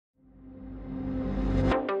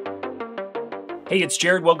Hey, it's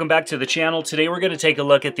Jared. Welcome back to the channel. Today we're going to take a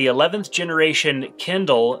look at the 11th generation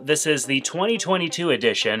Kindle. This is the 2022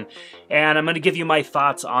 edition, and I'm going to give you my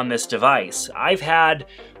thoughts on this device. I've had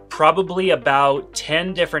probably about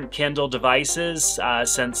 10 different Kindle devices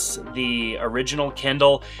since the original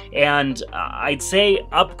Kindle, and I'd say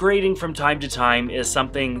upgrading from time to time is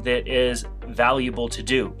something that is valuable to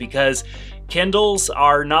do because Kindles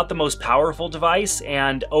are not the most powerful device,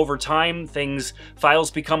 and over time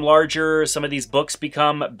files become larger, some of these books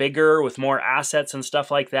become bigger with more assets and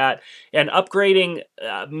stuff like that, and upgrading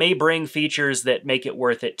may bring features that make it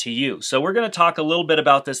worth it to you. So we're going to talk a little bit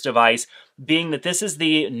about this device, being that this is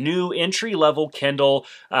the new entry-level Kindle,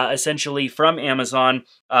 essentially from Amazon.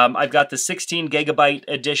 I've got the 16 gigabyte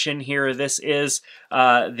edition here. This is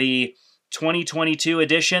the 2022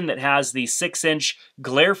 edition that has the 6-inch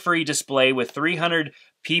glare-free display with 300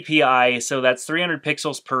 ppi, so that's 300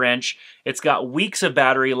 pixels per inch. It's got weeks of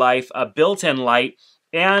battery life, a built-in light,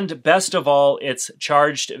 and best of all, it's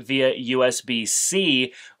charged via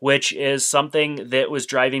USB-C, which is something that was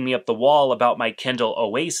driving me up the wall about my Kindle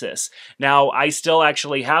Oasis. Now, I still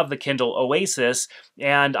actually have the Kindle Oasis,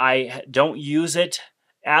 and I don't use it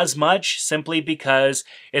as much simply because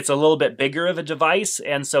it's a little bit bigger of a device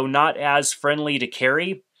and so not as friendly to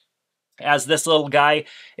carry as this little guy.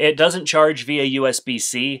 It doesn't charge via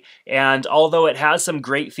USB-C, and although it has some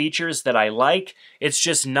great features that I like, it's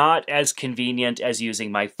just not as convenient as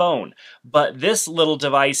using my phone. But this little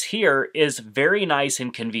device here is very nice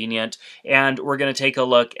and convenient, and we're going to take a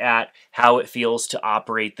look at how it feels to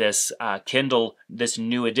operate this Kindle, this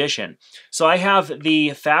new edition. So I have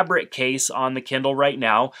the fabric case on the Kindle right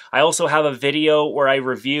now. I also have a video where I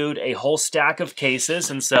reviewed a whole stack of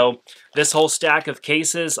cases, and so this whole stack of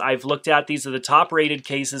cases I've looked at. These are the top rated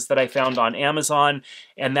cases that I found on Amazon,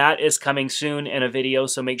 and that is coming soon in a video,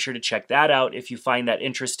 so make sure to check that out if you find that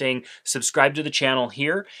interesting. Subscribe to the channel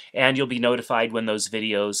here, and you'll be notified when those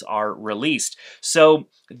videos are released. So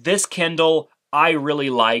this Kindle I really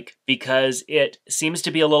like because it seems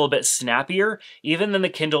to be a little bit snappier even than the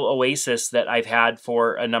Kindle Oasis that I've had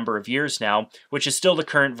for a number of years now, which is still the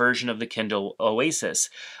current version of the Kindle Oasis.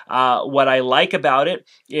 What I like about it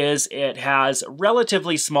is it has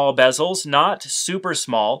relatively small bezels, not super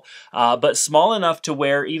small, but small enough to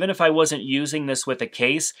where even if I wasn't using this with a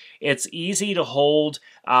case, it's easy to hold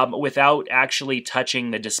without actually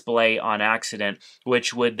touching the display on accident,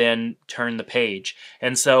 which would then turn the page.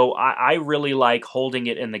 And so I really like holding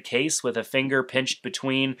it in the case with a finger pinched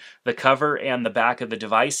between the cover and the back of the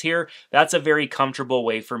device here. That's a very comfortable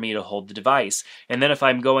way for me to hold the device. And then if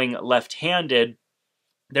I'm going left-handed,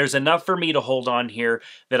 there's enough for me to hold on here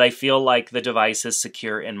that I feel like the device is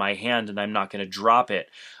secure in my hand and I'm not going to drop it.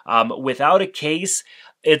 Without a case,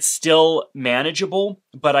 it's still manageable,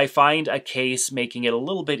 but I find a case making it a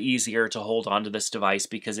little bit easier to hold onto this device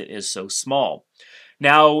because it is so small.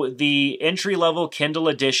 Now, the entry-level Kindle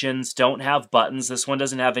editions don't have buttons. This one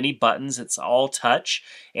doesn't have any buttons. It's all touch,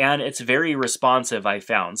 and it's very responsive, I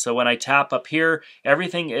found. So when I tap up here,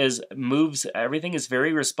 everything is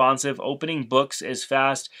very responsive. Opening books is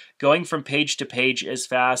fast. Going from page to page is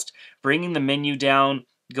fast. Bringing the menu down,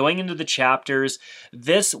 going into the chapters.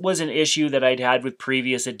 This was an issue that I'd had with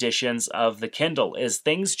previous editions of the Kindle, is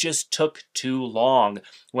things just took too long.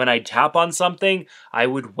 When I'd tap on something, I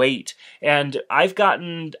would wait. And I've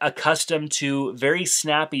gotten accustomed to very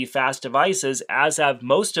snappy, fast devices, as have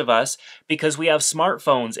most of us, because we have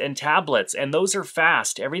smartphones and tablets, and those are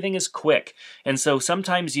fast. Everything is quick. And so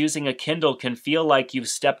sometimes using a Kindle can feel like you've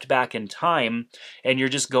stepped back in time and you're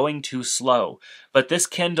just going too slow. But this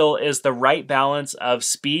Kindle is the right balance of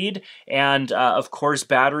speed and, of course,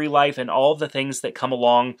 battery life and all of the things that come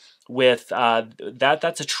along with that.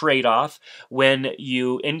 That's a trade-off. When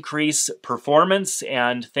you increase performance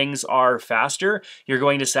and things are faster, you're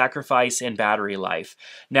going to sacrifice in battery life.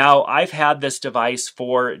 Now, I've had this device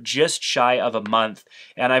for just shy of a month,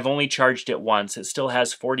 and I've only charged it once. It still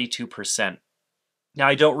has 42%. Now,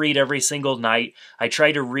 I don't read every single night. I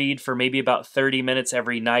try to read for maybe about 30 minutes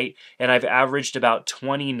every night, and I've averaged about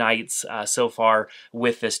 20 nights so far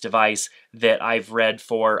with this device that I've read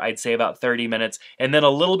for, I'd say, about 30 minutes, and then a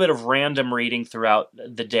little bit of random reading throughout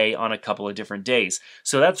the day on a couple of different days.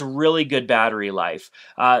 So that's really good battery life.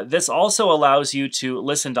 This also allows you to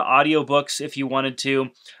listen to audiobooks if you wanted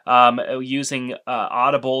to, using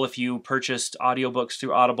Audible if you purchased audiobooks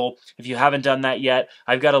through Audible. If you haven't done that yet,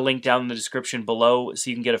 I've got a link down in the description below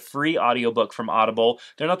so you can get a free audiobook from Audible.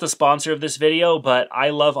 They're not the sponsor of this video, but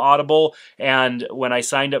I love Audible, and when I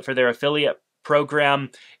signed up for their affiliate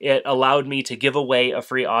program, it allowed me to give away a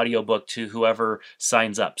free audiobook to whoever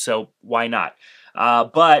signs up, so why not?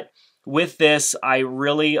 But With this, I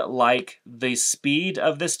really like the speed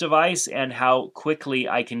of this device and how quickly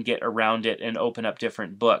I can get around it and open up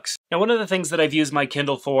different books. Now, one of the things that I've used my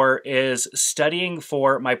Kindle for is studying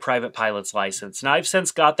for my private pilot's license. Now, I've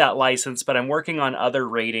since got that license, but I'm working on other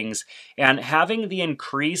ratings, and having the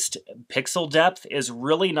increased pixel depth is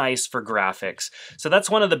really nice for graphics. So that's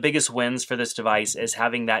one of the biggest wins for this device, is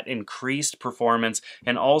having that increased performance,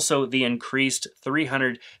 and also the increased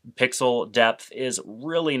 300 pixel depth is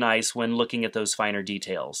really nice when looking at those finer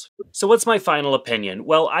details. So what's my final opinion?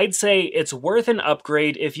 Well, I'd say it's worth an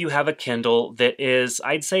upgrade if you have a Kindle that is,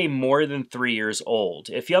 I'd say, more than 3 years old.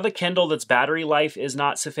 If you have a Kindle that's battery life is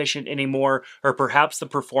not sufficient anymore, or perhaps the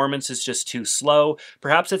performance is just too slow,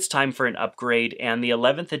 perhaps it's time for an upgrade, and the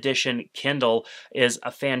 11th edition Kindle is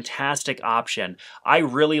a fantastic option. I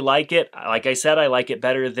really like it. Like I said, I like it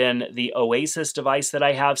better than the Oasis device that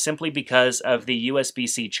I have, simply because of the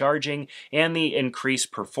USB-C charging and the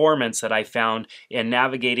increased performance that I found in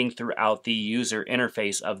navigating throughout the user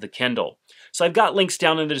interface of the Kindle. So I've got links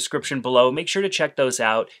down in the description below. Make sure to check those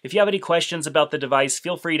out. If you have any questions about the device,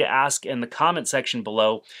 feel free to ask in the comment section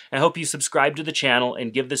below. I hope you subscribe to the channel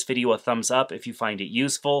and give this video a thumbs up if you find it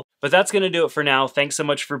useful. But that's going to do it for now. Thanks so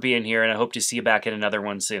much for being here, and I hope to see you back in another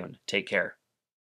one soon. Take care.